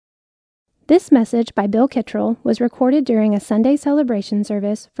This message by Bill Kittrell was recorded during a Sunday celebration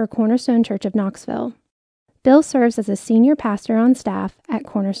service for Cornerstone Church of Knoxville. Bill serves as a senior pastor on staff at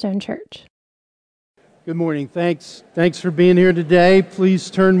Cornerstone Church. Good morning. Thanks for being here today. Please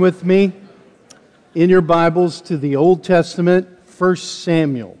turn with me in your Bibles to the Old Testament, 1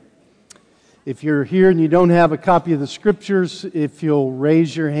 Samuel. If you're here and you don't have a copy of the Scriptures, if you'll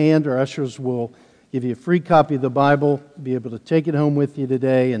raise your hand, our ushers will give you a free copy of the Bible, be able to take it home with you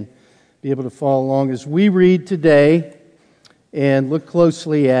today and be able to follow along as we read today and look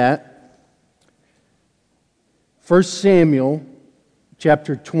closely at 1 Samuel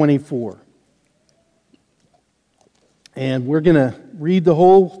chapter 24. And we're going to read the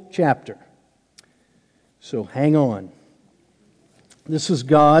whole chapter. So hang on. This is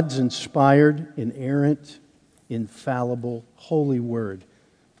God's inspired, inerrant, infallible, holy word,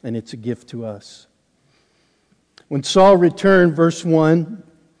 and it's a gift to us. When Saul returned, verse 1,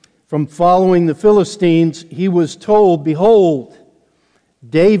 from following the Philistines, he was told, "Behold,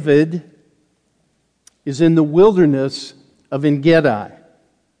 David is in the wilderness of En-Gedi."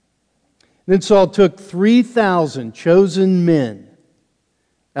 Then Saul took 3,000 chosen men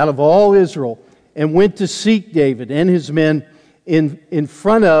out of all Israel and went to seek David and his men in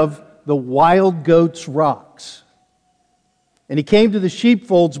front of the Wild Goats Rocks. And he came to the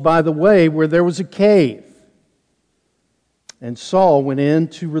sheepfolds by the way where there was a cave. And Saul went in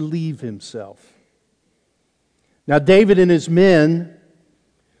to relieve himself. Now David and his men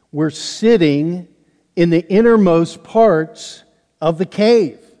were sitting in the innermost parts of the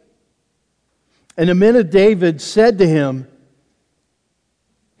cave. And the men of David said to him,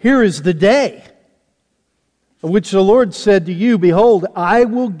 "Here is the day, of which the Lord said to you, Behold, I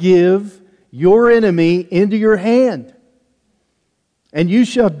will give your enemy into your hand, and you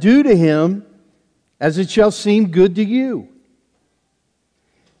shall do to him as it shall seem good to you."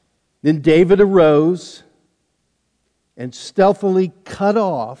 Then David arose and stealthily cut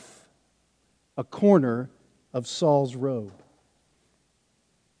off a corner of Saul's robe.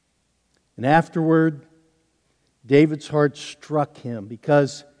 And afterward, David's heart struck him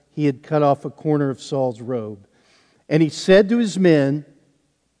because he had cut off a corner of Saul's robe. And he said to his men,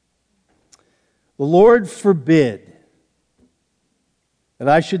 "The Lord forbid that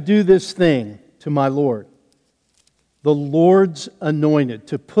I should do this thing to my Lord, the Lord's anointed,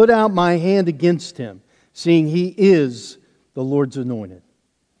 to put out my hand against him, seeing he is the Lord's anointed."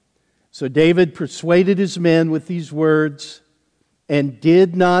 So David persuaded his men with these words and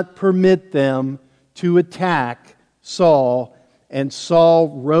did not permit them to attack Saul. And Saul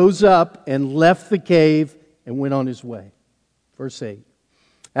rose up and left the cave and went on his way. Verse 8.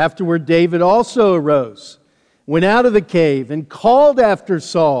 Afterward, David also arose, went out of the cave, and called after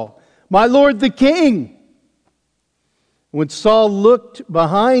Saul, "My lord the king." When Saul looked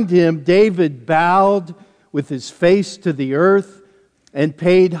behind him, David bowed with his face to the earth and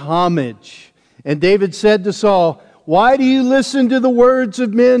paid homage. And David said to Saul, "Why do you listen to the words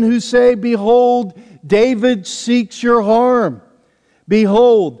of men who say, 'Behold, David seeks your harm'?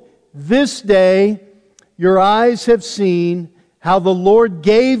 Behold, this day your eyes have seen how the Lord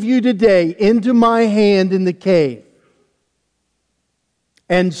gave you today into my hand in the cave.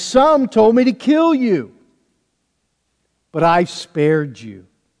 And some told me to kill you, but I spared you.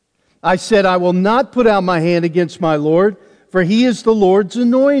 I said, I will not put out my hand against my Lord, for he is the Lord's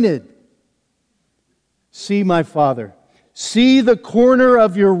anointed. See, my father, see the corner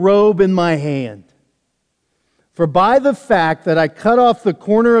of your robe in my hand. For by the fact that I cut off the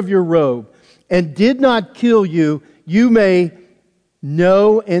corner of your robe and did not kill you, you may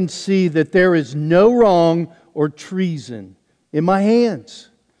know and see that there is no wrong or treason in my hands.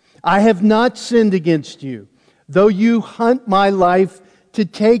 I have not sinned against you, though you hunt my life to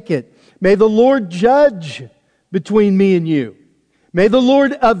take it. May the Lord judge between me and you. May the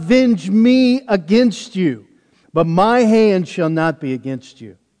Lord avenge me against you, but my hand shall not be against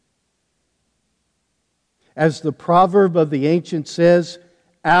you. As the proverb of the ancient says,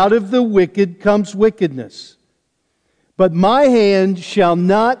 out of the wicked comes wickedness, but my hand shall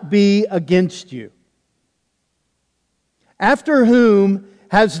not be against you. After whom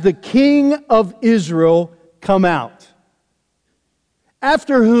has the King of Israel come out?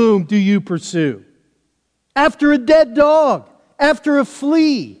 After whom do you pursue? After a dead dog, after a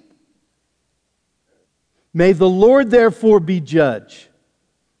flea. May the Lord therefore be judge,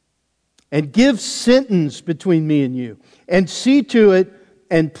 and give sentence between me and you, and see to it,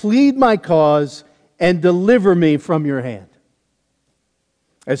 and plead my cause, and deliver me from your hand."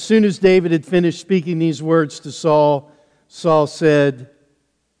 As soon as David had finished speaking these words to Saul, Saul said,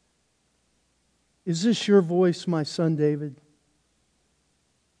 "Is this your voice, my son David?"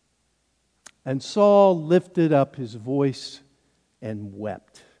 And Saul lifted up his voice and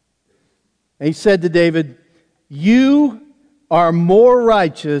wept. And he said to David, "You are more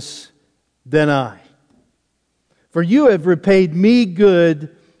righteous than I. For you have repaid me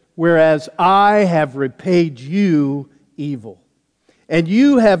good, whereas I have repaid you evil. And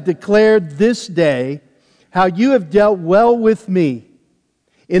you have declared this day how you have dealt well with me,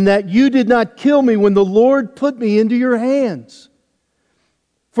 in that you did not kill me when the Lord put me into your hands.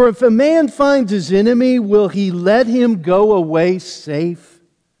 For if a man finds his enemy, will he let him go away safe?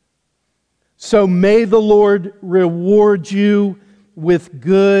 So may the Lord reward you with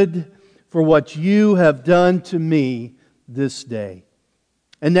good for what you have done to me this day.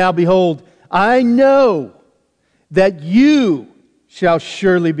 And now behold, I know that you shall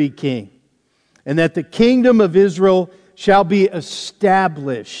surely be king, and that the kingdom of Israel shall be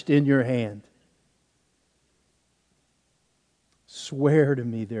established in your hand. Swear to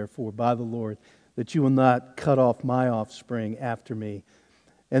me, therefore, by the Lord, that you will not cut off my offspring after me,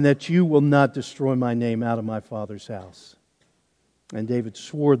 and that you will not destroy my name out of my father's house." And David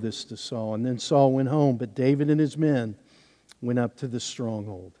swore this to Saul. And then Saul went home, but David and his men went up to the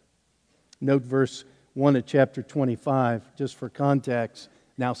stronghold. Note verse 1 of chapter 25, just for context.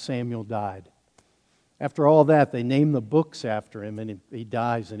 Now Samuel died. After all that, they name the books after him, and he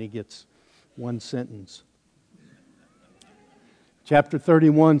dies, and he gets one sentence. Chapter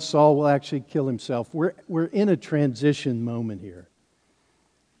 31, Saul will actually kill himself. We're in a transition moment here.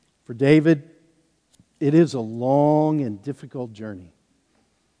 For David, it is a long and difficult journey.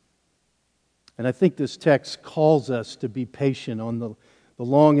 And I think this text calls us to be patient on the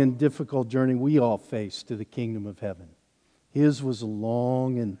long and difficult journey we all face to the kingdom of heaven. His was a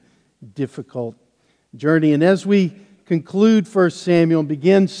long and difficult journey. And as we conclude 1 Samuel and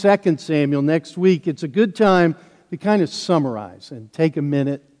begin 2 Samuel next week, it's a good time to kind of summarize and take a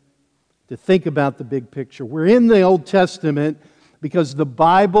minute to think about the big picture. We're in the Old Testament because the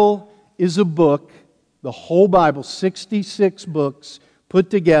Bible is a book, the whole Bible, 66 books put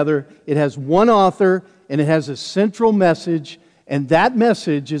together. It has one author and it has a central message, and that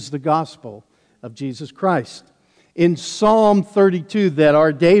message is the gospel of Jesus Christ. In Psalm 32 that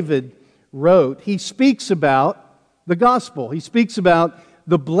our David wrote, he speaks about the gospel. He speaks about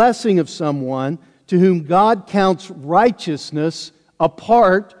the blessing of someone to whom God counts righteousness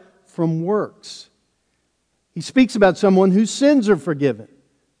apart from works. He speaks about someone whose sins are forgiven.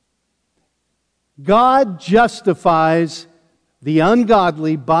 God justifies the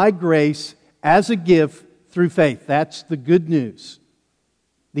ungodly by grace as a gift through faith. That's the good news.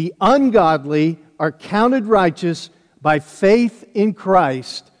 The ungodly are counted righteous by faith in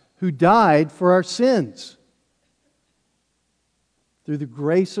Christ, who died for our sins. Through the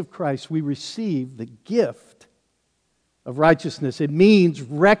grace of Christ, we receive the gift of righteousness. It means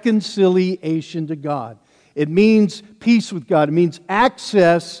reconciliation to God. It means peace with God. It means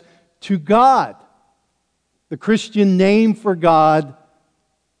access to God. The Christian name for God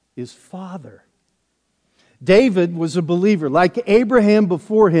is Father. David was a believer. Like Abraham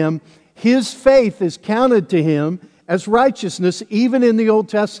before him, his faith is counted to him as righteousness, even in the Old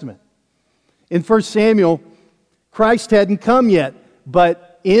Testament. In 1 Samuel, Christ hadn't come yet,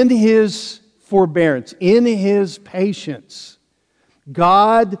 but in His forbearance, in His patience,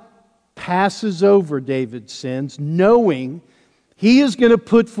 God passes over David's sins, knowing He is going to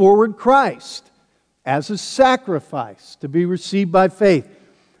put forward Christ as a sacrifice to be received by faith.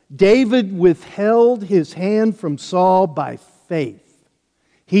 David withheld his hand from Saul by faith.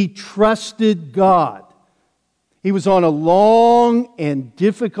 He trusted God. He was on a long and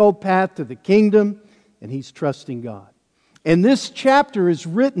difficult path to the kingdom, and he's trusting God. And this chapter is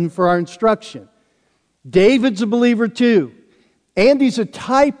written for our instruction. David's a believer too. And he's a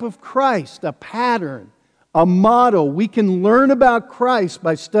type of Christ, a pattern, a model. We can learn about Christ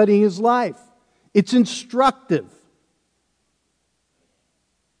by studying His life. It's instructive.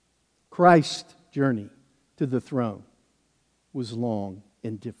 Christ's journey to the throne was long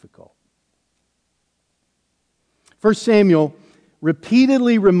and difficult. 1 Samuel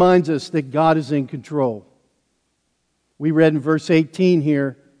repeatedly reminds us that God is in control. We read in verse 18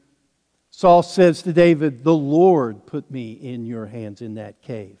 here, Saul says to David, "The Lord put me in your hands in that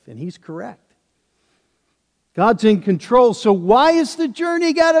cave." And he's correct. God's in control, so why is the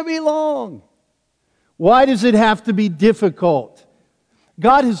journey got to be long? Why does it have to be difficult?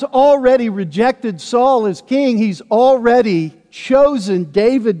 God has already rejected Saul as king. He's already chosen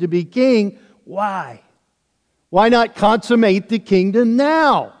David to be king. Why? Why not consummate the kingdom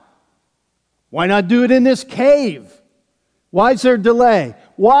now? Why not do it in this cave? Why is there delay?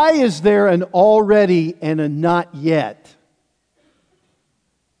 Why is there an already and a not yet?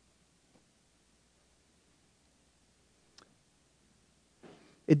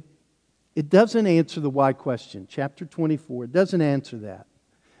 It doesn't answer the why question. Chapter 24, it doesn't answer that.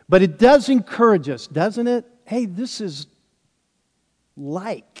 But it does encourage us, doesn't it? Hey, this is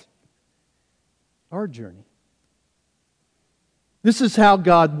like our journey. This is how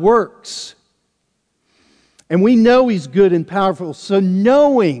God works. And we know He's good and powerful, so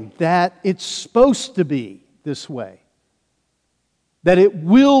knowing that it's supposed to be this way, that it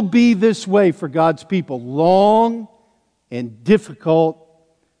will be this way for God's people, long and difficult,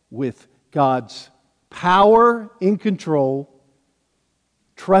 with God's power in control,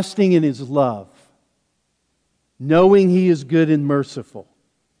 trusting in His love, knowing He is good and merciful.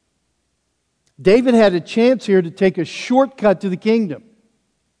 David had a chance here to take a shortcut to the kingdom.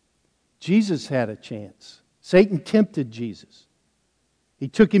 Jesus had a chance. Satan tempted Jesus. He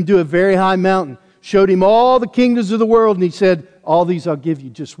took Him to a very high mountain, showed Him all the kingdoms of the world, and He said, all these I'll give you,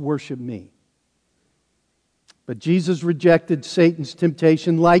 just worship Me. But Jesus rejected Satan's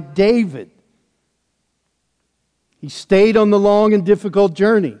temptation like David. He stayed on the long and difficult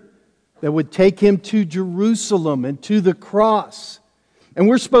journey that would take Him to Jerusalem and to the cross. And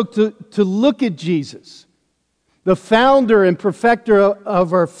we're supposed to look at Jesus, the founder and perfecter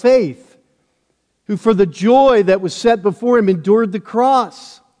of our faith, who for the joy that was set before Him endured the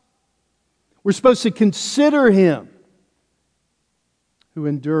cross. We're supposed to consider Him who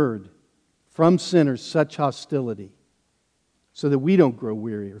endured from sinners such hostility so that we don't grow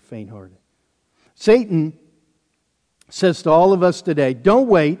weary or faint-hearted. Satan says to all of us today, don't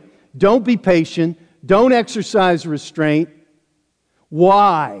wait, don't be patient, don't exercise restraint.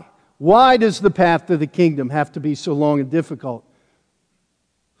 Why? Why does the path to the kingdom have to be so long and difficult?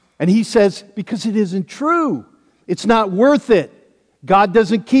 And he says, because it isn't true. It's not worth it. God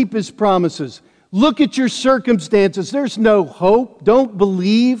doesn't keep His promises. Look at your circumstances. There's no hope. Don't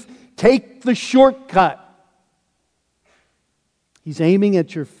believe. Take the shortcut. He's aiming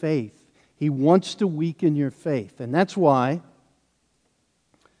at your faith. He wants to weaken your faith. And that's why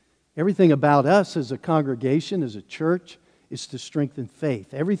everything about us as a congregation, as a church, is to strengthen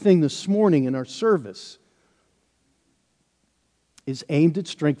faith. Everything this morning in our service is aimed at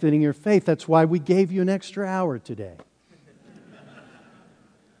strengthening your faith. That's why we gave you an extra hour today.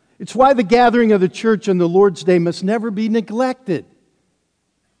 It's why the gathering of the church on the Lord's Day must never be neglected.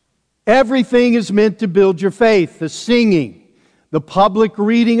 Everything is meant to build your faith. The singing, the public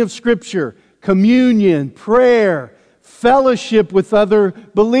reading of Scripture, communion, prayer, fellowship with other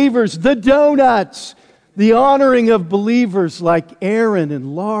believers, the donuts, the honoring of believers like Aaron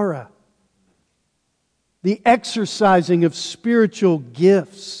and Laura, the exercising of spiritual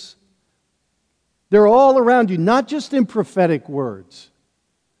gifts. They're all around you, not just in prophetic words,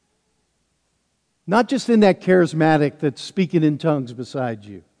 not just in that charismatic that's speaking in tongues beside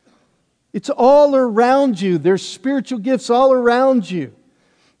you. It's all around you. There's spiritual gifts all around you.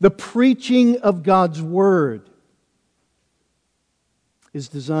 The preaching of God's Word is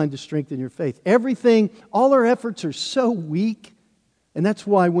designed to strengthen your faith. Everything, all our efforts are so weak, and that's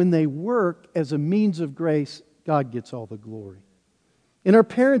why when they work as a means of grace, God gets all the glory. In our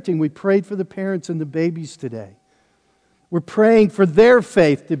parenting, we prayed for the parents and the babies today. We're praying for their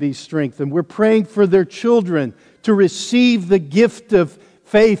faith to be strengthened. We're praying for their children to receive the gift of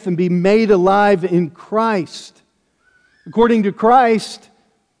faith and be made alive in Christ. According to Christ,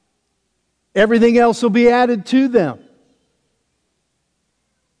 everything else will be added to them.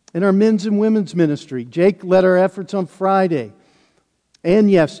 In our men's and women's ministry, Jake led our efforts on Friday and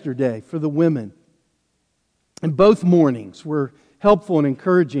yesterday for the women. And both mornings were helpful and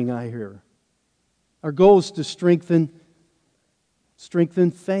encouraging, I hear. Our goal is to strengthen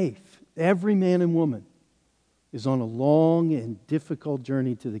faith. Every man and woman is on a long and difficult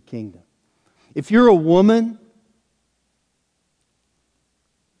journey to the kingdom. If you're a woman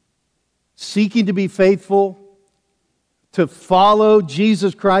seeking to be faithful, to follow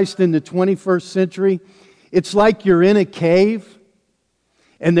Jesus Christ in the 21st century, it's like you're in a cave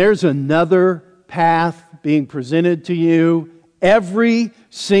and there's another path being presented to you. Every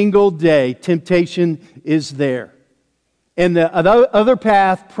single day, temptation is there. And the other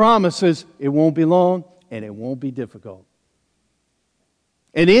path promises it won't be long and it won't be difficult.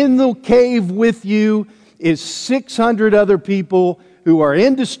 And in the cave with you is 600 other people who are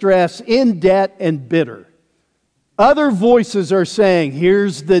in distress, in debt, and bitter. Other voices are saying,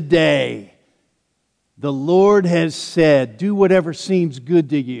 here's the day. The Lord has said, do whatever seems good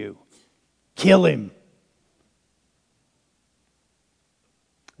to you. Kill him.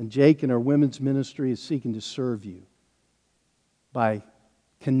 And Jake in our women's ministry is seeking to serve you by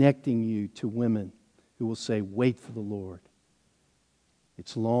connecting you to women who will say, wait for the Lord.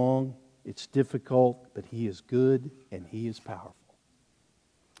 It's long, it's difficult, but He is good and He is powerful.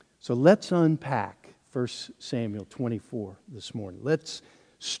 So let's unpack 1 Samuel 24 this morning. Let's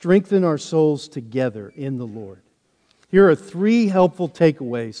strengthen our souls together in the Lord. Here are 3 helpful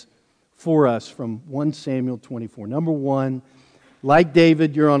takeaways for us from 1 Samuel 24. Number 1, like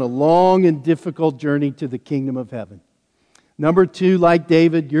David, you're on a long and difficult journey to the kingdom of heaven. Number 2, like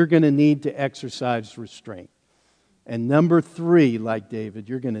David, you're going to need to exercise restraint. And number 3, like David,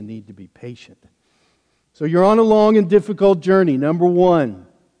 you're going to need to be patient. So you're on a long and difficult journey. Number 1,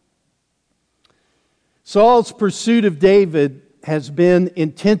 Saul's pursuit of David has been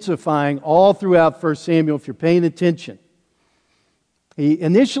intensifying all throughout 1 Samuel, if you're paying attention. He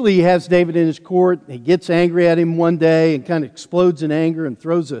initially has David in his court. He gets angry at him one day and kind of explodes in anger and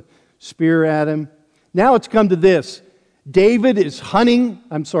throws a spear at him. Now it's come to this. Saul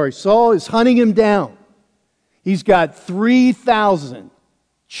is hunting him down. He's got 3,000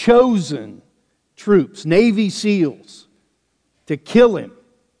 chosen troops, Navy SEALs, to kill him.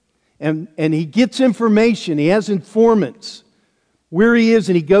 And he gets information. He has informants where he is,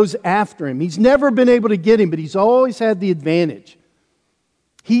 and he goes after him. He's never been able to get him, but he's always had the advantage.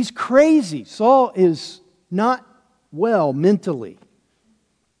 He's crazy. Saul is not well mentally.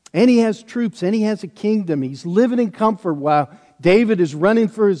 And he has troops, and he has a kingdom. He's living in comfort while David is running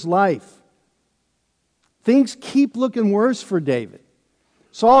for his life. Things keep looking worse for David.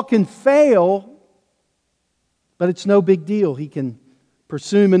 Saul can fail, but it's no big deal. He can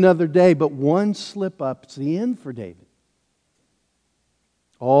pursue him another day, but one slip up, it's the end for David.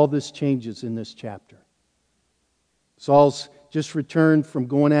 All this changes in this chapter. Saul's just returned from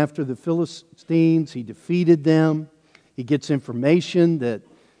going after the Philistines. He defeated them. He gets information that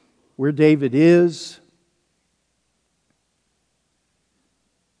where David is.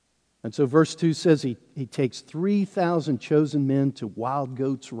 And so verse 2 says he takes 3,000 chosen men to Wild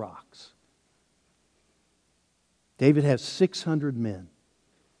Goats Rocks. David has 600 men.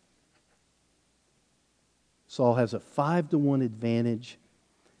 Saul has a 5-to-1 advantage.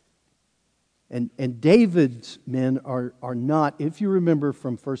 And David's men are not, if you remember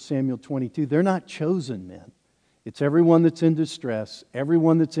from 1 Samuel 22, they're not chosen men. It's everyone that's in distress,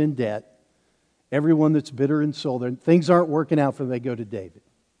 everyone that's in debt, everyone that's bitter in soul. Things aren't working out for them, they go to David.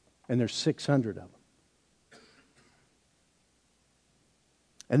 And there's 600 of them.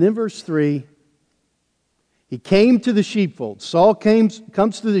 And then verse 3, he came to the sheepfolds. Saul comes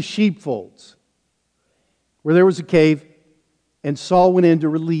to the sheepfolds where there was a cave, and Saul went in to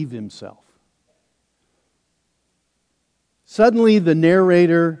relieve himself. Suddenly, the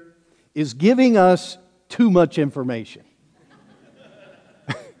narrator is giving us too much information.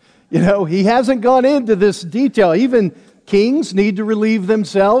 He hasn't gone into this detail. Even kings need to relieve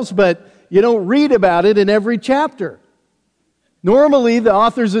themselves, but you don't read about it in every chapter. Normally, the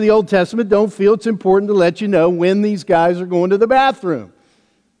authors of the Old Testament don't feel it's important to let you know when these guys are going to the bathroom.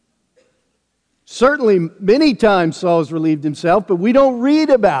 Certainly, many times Saul has relieved himself, but we don't read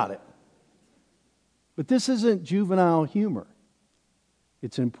about it. But this isn't juvenile humor.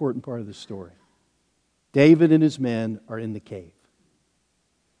 It's an important part of the story. David and his men are in the cave.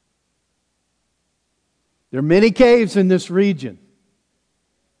 There are many caves in this region.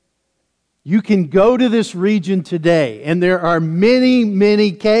 You can go to this region today, and there are many,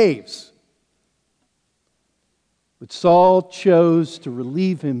 many caves. But Saul chose to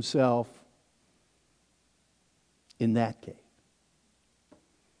relieve himself in that cave,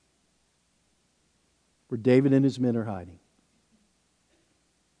 where David and his men are hiding.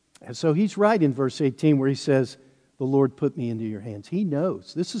 And so he's right in verse 18 where he says, "The Lord put me into your hands." He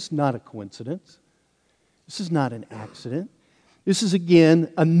knows this is not a coincidence. This is not an accident. This is,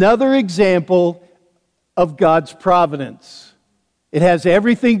 again, another example of God's providence. It has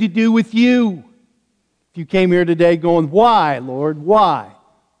everything to do with you. If you came here today going, "Why, Lord? Why?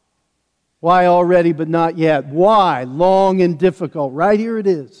 Why already but not yet? Why? Long and difficult." Right here it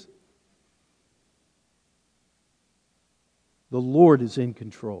is. The Lord is in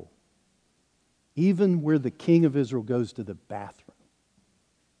control. Even where the king of Israel goes to the bathroom.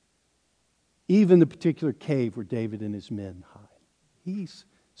 Even the particular cave where David and his men hide. He's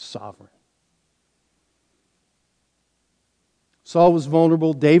sovereign. Saul was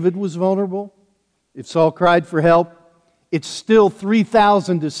vulnerable. David was vulnerable. If Saul cried for help, it's still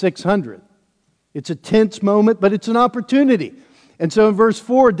 3,000 to 600. It's a tense moment, but it's an opportunity. And so in verse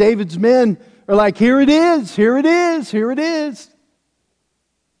 4, David's men are like, "Here it is, here it is, here it is."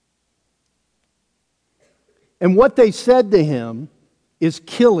 And what they said to him is,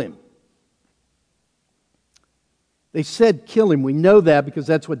 "Kill him." They said, "Kill him." We know that because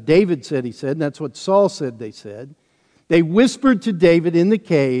that's what David said he said, and that's what Saul said they said. They whispered to David in the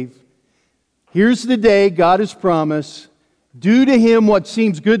cave, "Here's the day God has promised. Do to him what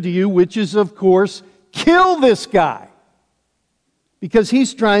seems good to you, which is, of course, kill this guy, because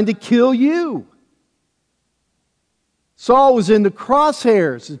he's trying to kill you. Saul was in the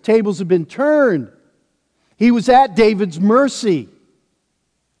crosshairs. The tables had been turned. He was at David's mercy.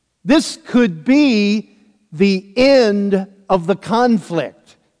 This could be the end of the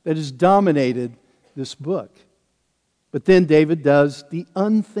conflict that has dominated this book. But then David does the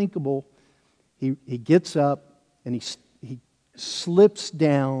unthinkable. He gets up and he slips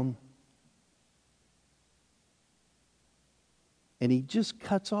down and he just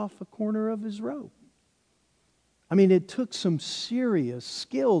cuts off a corner of his robe. I mean, it took some serious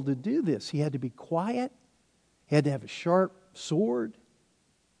skill to do this. He had to be quiet. He had to have a sharp sword.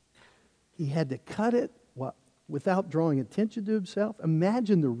 He had to cut it without drawing attention to himself.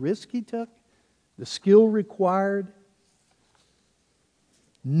 Imagine the risk he took, the skill required.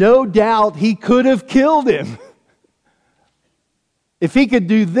 No doubt he could have killed him. If he could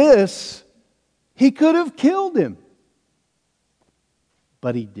do this, he could have killed him.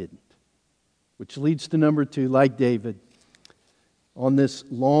 But he didn't. Which leads to number 2, like David, on this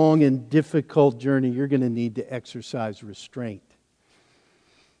long and difficult journey, you're going to need to exercise restraint.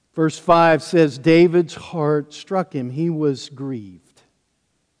 Verse 5 says, David's heart struck him. He was grieved.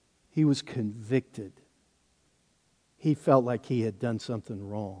 He was convicted. He felt like he had done something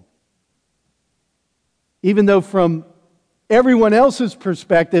wrong. Even though from everyone else's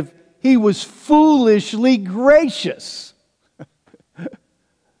perspective, he was foolishly gracious.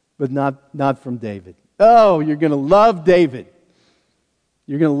 But not from David. Oh, you're going to love David.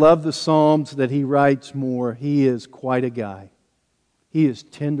 You're going to love the Psalms that he writes more. He is quite a guy. He is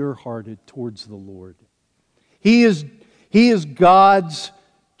tender-hearted towards the Lord. He is God's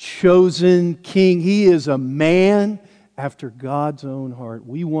chosen king. He is a man after God's own heart.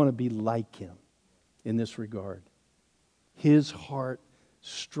 We want to be like him in this regard. His heart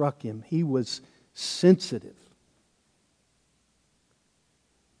struck him. He was sensitive.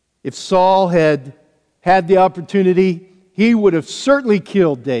 If Saul had had the opportunity, he would have certainly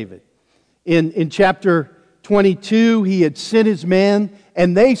killed David. In chapter 22, he had sent his men,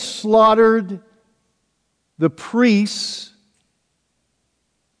 and they slaughtered the priests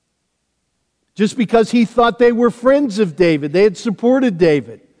just because he thought they were friends of David. They had supported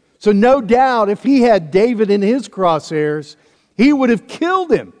David. So no doubt, if he had David in his crosshairs, he would have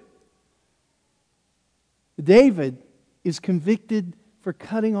killed him. David is convicted for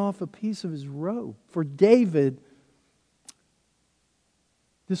cutting off a piece of his robe. For David,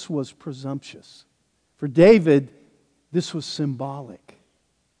 this was presumptuous. For David, this was symbolic.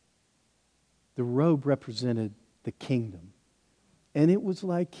 The robe represented the kingdom. And it was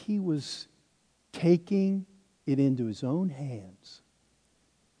like he was taking it into his own hands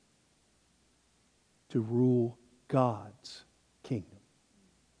to rule God's kingdom.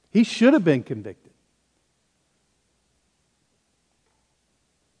 He should have been convicted.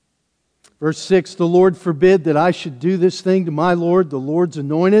 Verse 6, the Lord forbid that I should do this thing to my Lord, the Lord's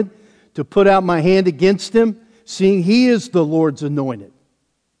anointed, to put out my hand against him, seeing he is the Lord's anointed.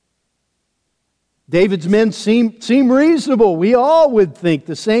 David's men seem reasonable. We all would think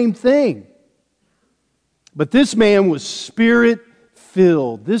the same thing. But this man was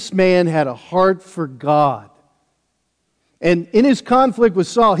Spirit-filled. This man had a heart for God. And in his conflict with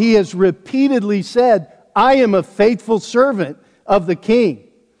Saul, he has repeatedly said, I am a faithful servant of the king.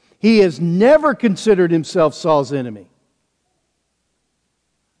 He has never considered himself Saul's enemy.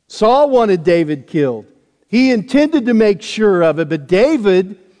 Saul wanted David killed. He intended to make sure of it, but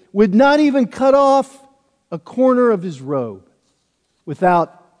David would not even cut off a corner of his robe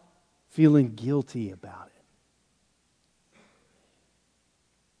without feeling guilty about it.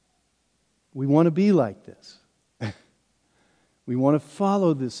 We want to be like this. We want to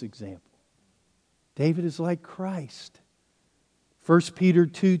follow this example. David is like Christ. 1 Peter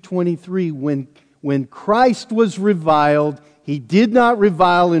 2:23, when Christ was reviled, he did not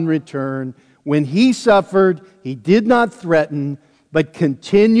revile in return. When he suffered, he did not threaten, but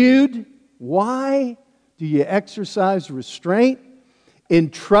continued. Why do you exercise restraint?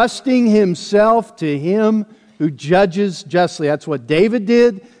 Entrusting himself to him who judges justly. That's what David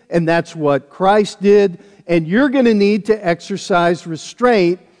did, and that's what Christ did. And you're going to need to exercise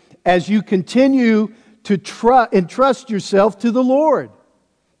restraint as you continue to entrust yourself to the Lord.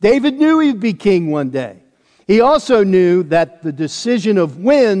 David knew he'd be king one day. He also knew that the decision of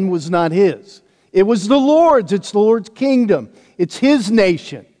when was not his. It was the Lord's. It's the Lord's kingdom. It's his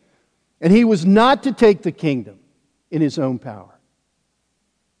nation. And he was not to take the kingdom in his own power.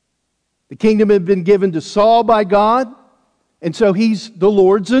 The kingdom had been given to Saul by God, and so he's the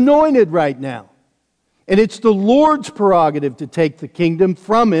Lord's anointed right now. And it's the Lord's prerogative to take the kingdom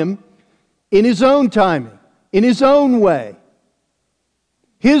from him in his own timing, in his own way.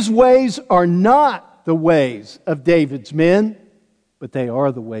 His ways are not the ways of David's men, but they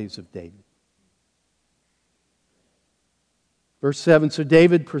are the ways of David. Verse 7, so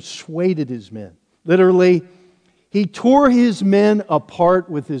David persuaded his men. Literally, he tore his men apart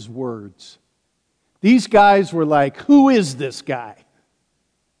with his words. These guys were like, who is this guy?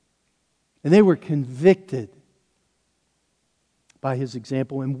 And they were convicted by his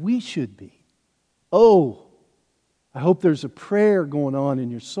example, and we should be. Oh, I hope there's a prayer going on in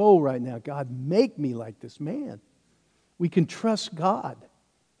your soul right now. God, make me like this man. We can trust God.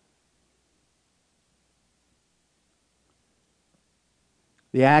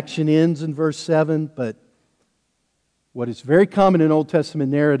 The action ends in verse 7, but what is very common in Old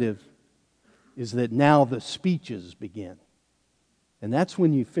Testament narrative is that now the speeches begin. And that's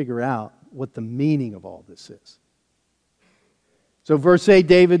when you figure out what the meaning of all this is. So verse 8,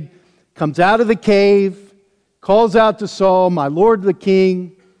 David comes out of the cave, calls out to Saul, my Lord the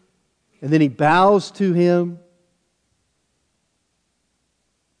king, and then he bows to him.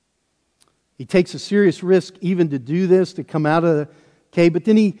 He takes a serious risk even to do this, to come out of the cave, but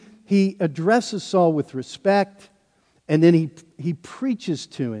then he addresses Saul with respect, and then he preaches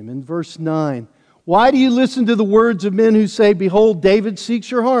to him in verse 9. Why do you listen to the words of men who say, behold, David seeks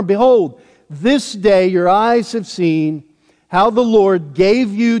your harm? Behold, this day your eyes have seen how the Lord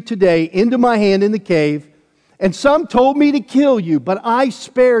gave you today into my hand in the cave, and some told me to kill you, but I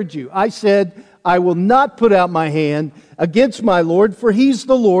spared you. I said, I will not put out my hand against my Lord, for he's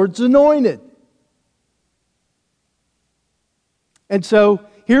the Lord's anointed. And so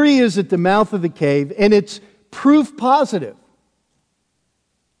here he is at the mouth of the cave, and it's proof positive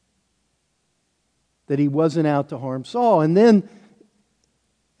that he wasn't out to harm Saul. And then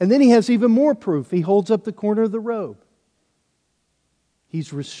he has even more proof. He holds up the corner of the robe.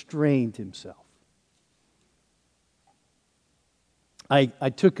 He's restrained himself. I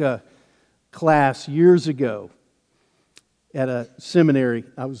took a class years ago at a seminary.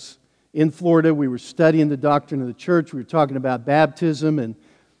 I was in Florida. We were studying the doctrine of the church. We were talking about baptism, and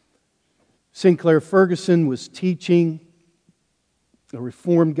Sinclair Ferguson was teaching, a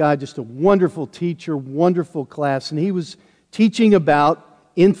Reformed guy, just a wonderful teacher, wonderful class. And he was teaching about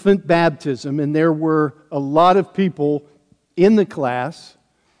infant baptism, and there were a lot of people in the class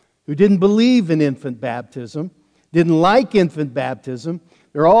who didn't believe in infant baptism, didn't like infant baptism.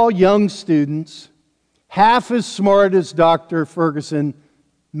 They're all young students, half as smart as Dr. Ferguson,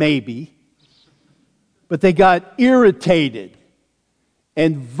 maybe, but they got irritated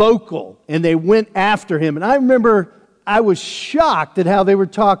and vocal, and they went after him. And I remember I was shocked at how they were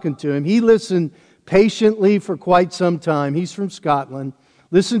talking to him. He listened patiently for quite some time. He's from Scotland.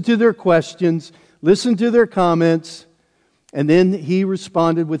 Listened to their questions, listened to their comments, and then he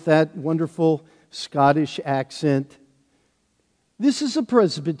responded with that wonderful Scottish accent. This is a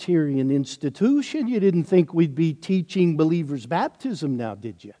Presbyterian institution. You didn't think we'd be teaching believers baptism now,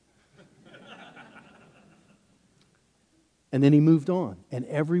 did you? And then he moved on, and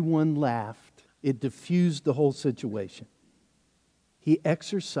everyone laughed. It diffused the whole situation. He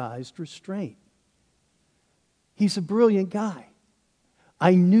exercised restraint. He's a brilliant guy.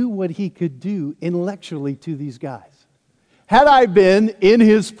 I knew what he could do intellectually to these guys. Had I been in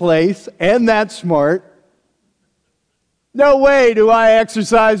his place and that smart, no way do I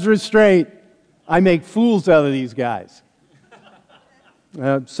exercise restraint. I make fools out of these guys.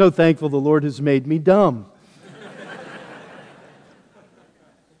 I'm so thankful the Lord has made me dumb.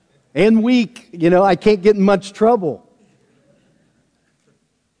 And weak. I can't get in much trouble.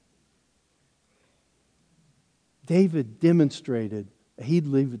 David demonstrated that he'd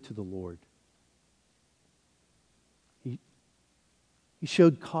leave it to the Lord. He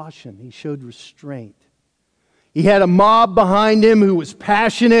showed caution. He showed restraint. He had a mob behind him who was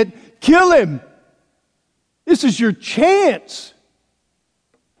passionate. Kill him! This is your chance.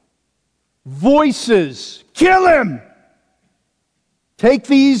 Voices. Kill him! Take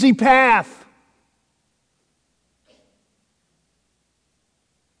the easy path.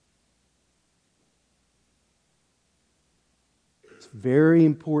 It's very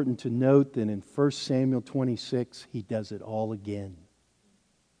important to note that in 1 Samuel 26, he does it all again.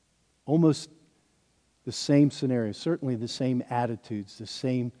 Almost the same scenario, certainly the same attitudes, the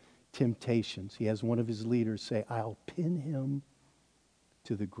same temptations. He has one of his leaders say, I'll pin him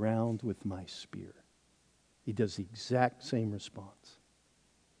to the ground with my spear. He does the exact same response.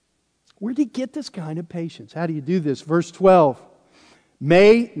 Where did he get this kind of patience? How do you do this? Verse 12.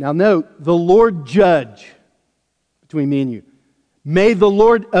 Now note, the Lord judge between me and you. May the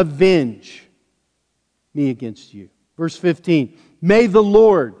Lord avenge. me against you. Verse 15, may the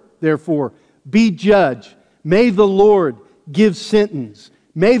Lord, therefore, be judge. May the Lord give sentence.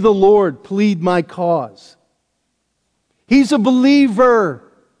 May the Lord plead my cause. He's a believer.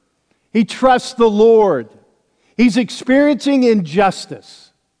 He trusts the Lord. He's experiencing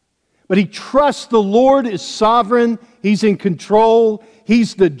injustice. But he trusts the Lord is sovereign. He's in control.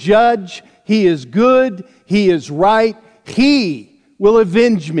 He's the judge. He is good. He is right. He will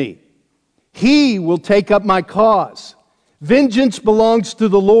avenge me. He will take up my cause. Vengeance belongs to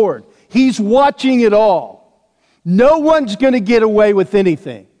the Lord. He's watching it all. No one's going to get away with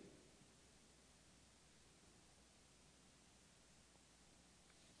anything.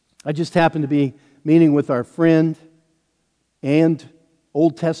 I just happened to be meeting with our friend and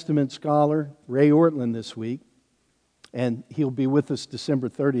Old Testament scholar Ray Ortland this week. And he'll be with us December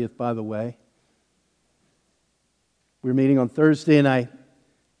 30th, by the way. We're meeting on Thursday, and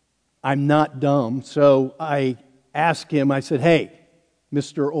I'm not dumb, so I asked him, I said, hey,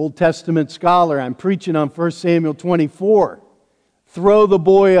 Mr. Old Testament scholar, I'm preaching on 1 Samuel 24. Throw the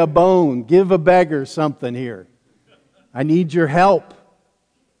boy a bone. Give a beggar something here. I need your help.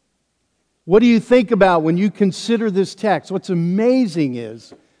 What do you think about when you consider this text? What's amazing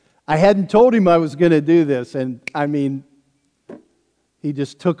is, I hadn't told him I was going to do this, and he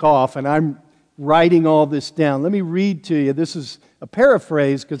just took off, and I'm writing all this down. Let me read to you. This is a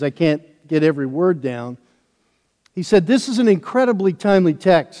paraphrase because I can't get every word down. He said, this is an incredibly timely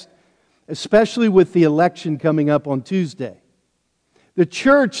text, especially with the election coming up on Tuesday. The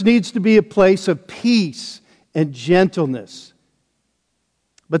church needs to be a place of peace and gentleness.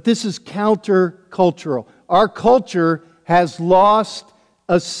 But this is countercultural. Our culture has lost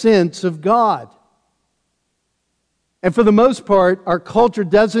a sense of God. And for the most part, our culture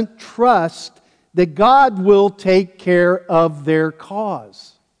doesn't trust that God will take care of their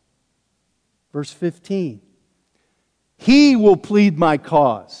cause. Verse 15. He will plead my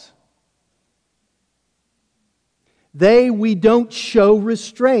cause. We don't show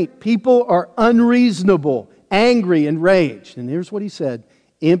restraint. People are unreasonable, angry, enraged. And here's what he said.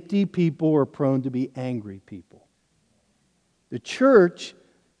 Empty people are prone to be angry people. The church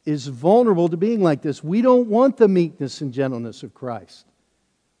is vulnerable to being like this. We don't want the meekness and gentleness of Christ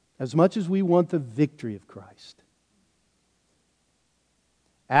as much as we want the victory of Christ.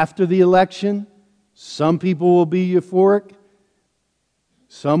 After the election, some people will be euphoric.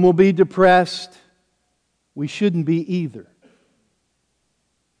 Some will be depressed. We shouldn't be either.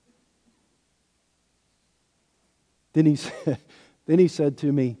 Then he said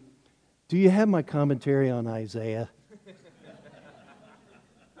to me, do you have my commentary on Isaiah?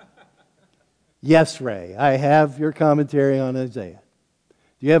 Yes, Ray, I have your commentary on Isaiah.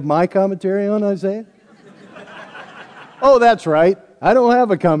 Do you have my commentary on Isaiah? Oh, that's right. I don't have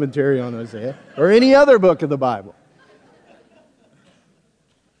a commentary on Isaiah or any other book of the Bible.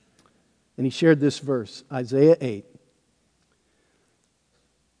 And he shared this verse, Isaiah 8.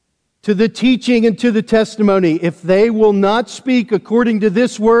 To the teaching and to the testimony, if they will not speak according to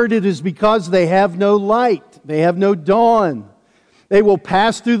this word, it is because they have no light, they have no dawn. They will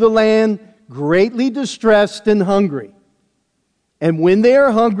pass through the land greatly distressed and hungry. And when they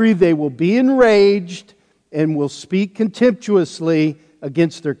are hungry, they will be enraged and will speak contemptuously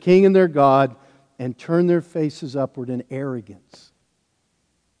against their king and their God and turn their faces upward in arrogance.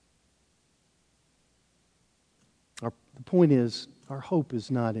 The point is, our hope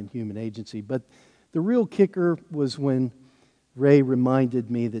is not in human agency. But the real kicker was when Ray reminded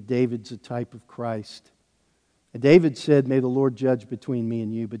me that David's a type of Christ. And David said, may the Lord judge between me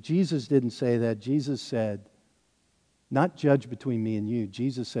and you. But Jesus didn't say that. Jesus said, not judge between me and you.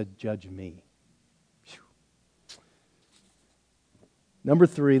 Jesus said, judge me. Whew. Number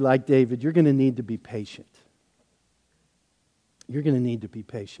 3, like David, you're going to need to be patient. You're going to need to be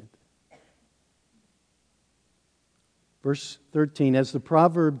patient. Verse 13, as the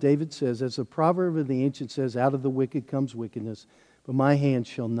proverb, David says, as the proverb of the ancient says, out of the wicked comes wickedness, but my hand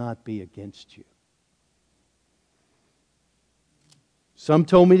shall not be against you. Some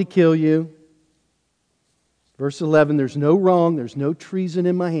told me to kill you. Verse 11, there's no wrong, there's no treason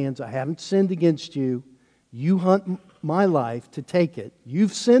in my hands. I haven't sinned against you. You hunt my life to take it.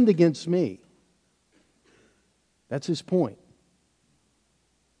 You've sinned against me. That's his point.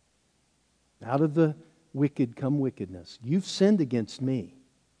 Out of the wicked come wickedness. You've sinned against me,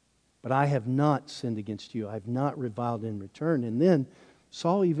 but I have not sinned against you. I have not reviled in return. And then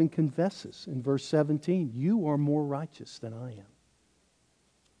Saul even confesses in verse 17, you are more righteous than I am.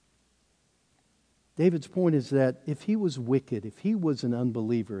 David's point is that if he was wicked, if he was an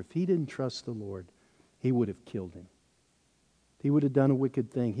unbeliever, if he didn't trust the Lord, he would have killed him. He would have done a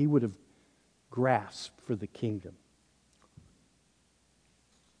wicked thing. He would have grasp for the kingdom.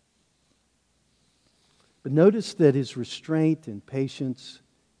 But notice that his restraint and patience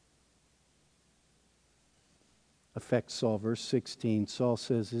affects Saul. Verse 16, Saul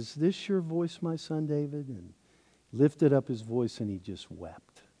says, "Is this your voice, my son David?" And lifted up his voice and he just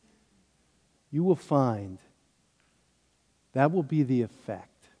wept. You will find that will be the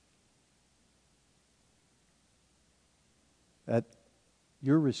effect. That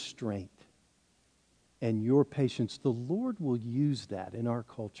your restraint and your patience, the Lord will use that in our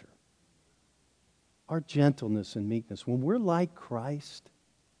culture. Our gentleness and meekness. When we're like Christ,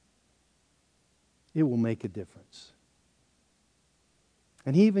 it will make a difference.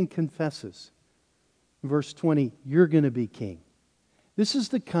 And he even confesses, in verse 20, you're going to be king. This is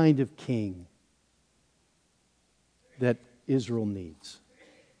the kind of king that Israel needs.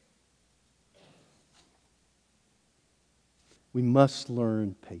 We must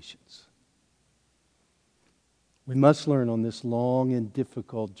learn patience. We must learn on this long and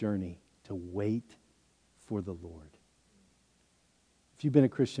difficult journey to wait for the Lord. If you've been a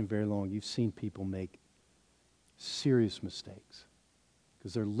Christian very long, you've seen people make serious mistakes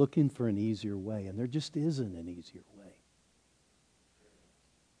because they're looking for an easier way, and there just isn't an easier way.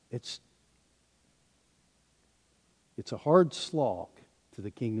 It's a hard slog to the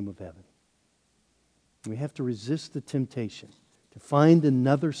kingdom of heaven. We have to resist the temptation to find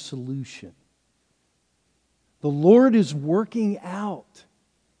another solution. The Lord is working out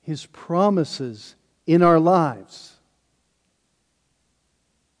His promises in our lives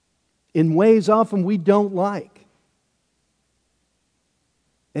in ways often we don't like.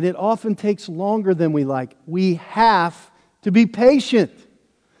 And it often takes longer than we like. We have to be patient,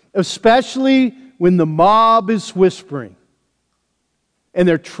 especially when the mob is whispering and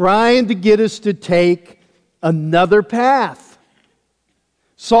they're trying to get us to take another path.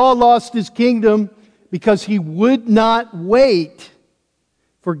 Saul lost his kingdom because he would not wait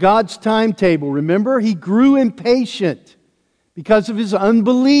for God's timetable. Remember, he grew impatient because of his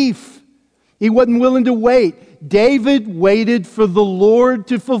unbelief. He wasn't willing to wait. David waited for the Lord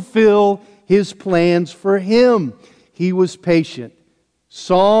to fulfill His plans for him. He was patient.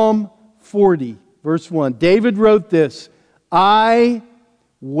 Psalm 40, verse 1. David wrote this, "I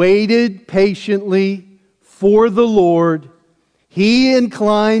waited patiently for the Lord. He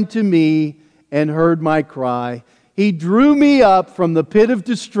inclined to me and heard my cry. He drew me up from the pit of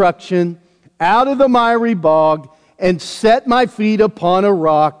destruction, out of the miry bog, and set my feet upon a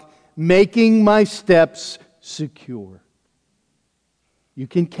rock, making my steps secure." You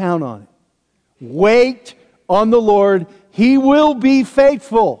can count on it. Wait on the Lord. He will be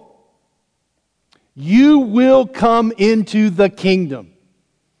faithful. You will come into the kingdom,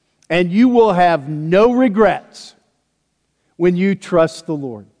 and you will have no regrets when you trust the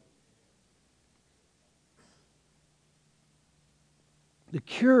Lord. The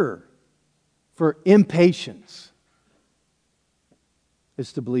cure for impatience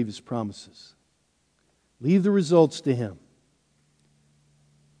is to believe His promises. Leave the results to Him.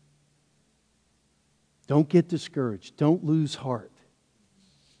 Don't get discouraged. Don't lose heart.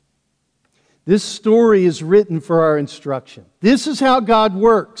 This story is written for our instruction. This is how God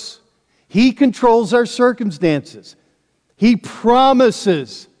works. He controls our circumstances. He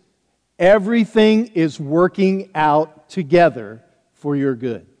promises everything is working out together for your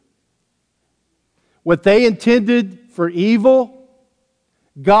good. What they intended for evil,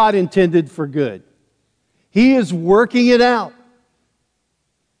 God intended for good. He is working it out.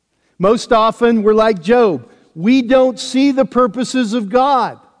 Most often, we're like Job. We don't see the purposes of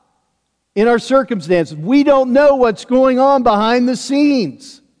God in our circumstances. We don't know what's going on behind the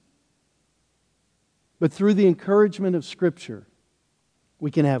scenes. But through the encouragement of Scripture,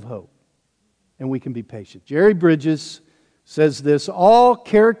 we can have hope and we can be patient. Jerry Bridges says this, all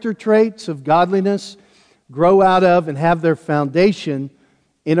character traits of godliness grow out of and have their foundation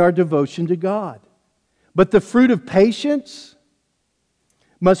in our devotion to God. But the fruit of patience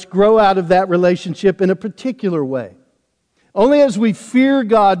must grow out of that relationship in a particular way. Only as we fear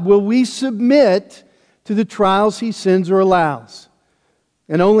God will we submit to the trials He sends or allows.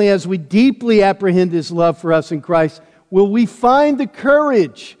 And only as we deeply apprehend His love for us in Christ will we find the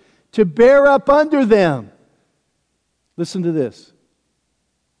courage to bear up under them. Listen to this.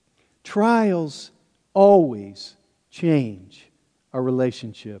 Trials always change our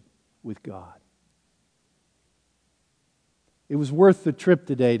relationship with God. It was worth the trip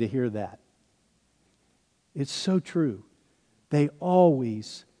today to hear that. It's so true. They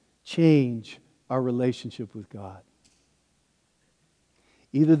always change our relationship with God.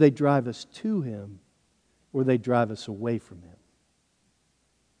 Either they drive us to Him or they drive us away from Him.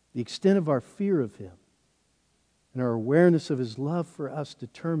 The extent of our fear of Him and our awareness of His love for us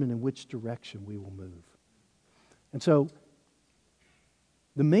determine in which direction we will move. And so,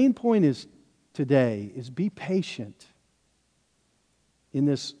 the main point is today is be patient in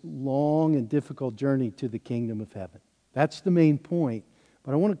this long and difficult journey to the kingdom of heaven. That's the main point.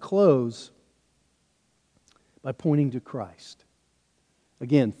 But I want to close by pointing to Christ.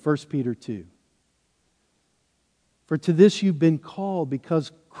 Again, 1 Peter 2. For to this you've been called,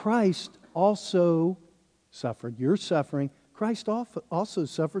 because Christ also suffered. You're suffering. Christ also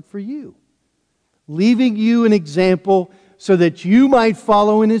suffered for you, leaving you an example so that you might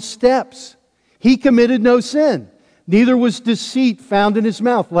follow in His steps. He committed no sin. Neither was deceit found in His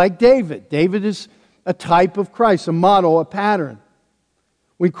mouth, like David. David is a type of Christ, a model, a pattern.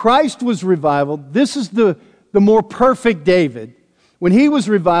 When Christ was reviled, this is the more perfect David. When he was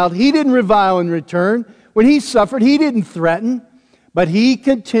reviled, he didn't revile in return. When he suffered, he didn't threaten, but he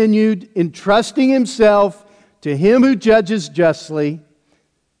continued entrusting himself to Him who judges justly.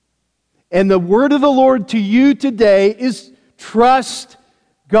 And the word of the Lord to you today is trust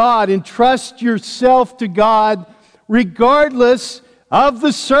God. Entrust yourself to God regardless of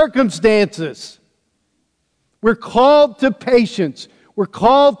the circumstances. We're called to patience. We're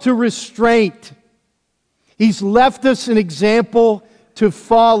called to restraint. He's left us an example to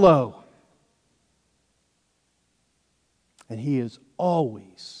follow. And He is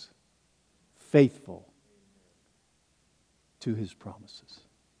always faithful to His promises.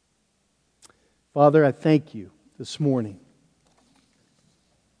 Father, I thank You this morning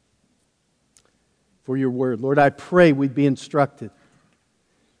for Your word. Lord, I pray we'd be instructed.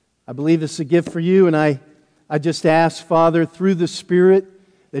 I believe this is a gift for You, and I just ask, Father, through the Spirit,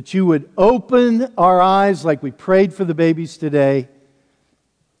 that You would open our eyes like we prayed for the babies today,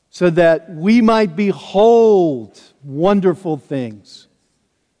 so that we might behold wonderful things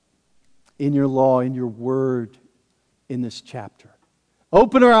in Your law, in Your word, in this chapter.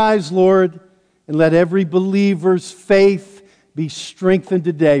 Open our eyes, Lord, and let every believer's faith be strengthened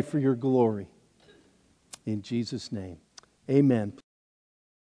today for Your glory. In Jesus' name, amen.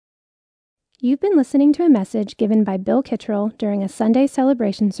 You've been listening to a message given by Bill Kittrell during a Sunday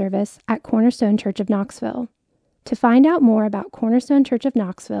celebration service at Cornerstone Church of Knoxville. To find out more about Cornerstone Church of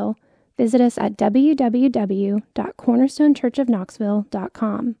Knoxville, visit us at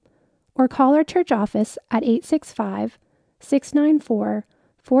www.cornerstonechurchofknoxville.com or call our church office at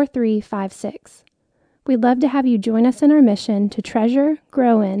 865-694-4356. We'd love to have you join us in our mission to treasure,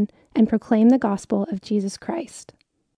 grow in, and proclaim the gospel of Jesus Christ.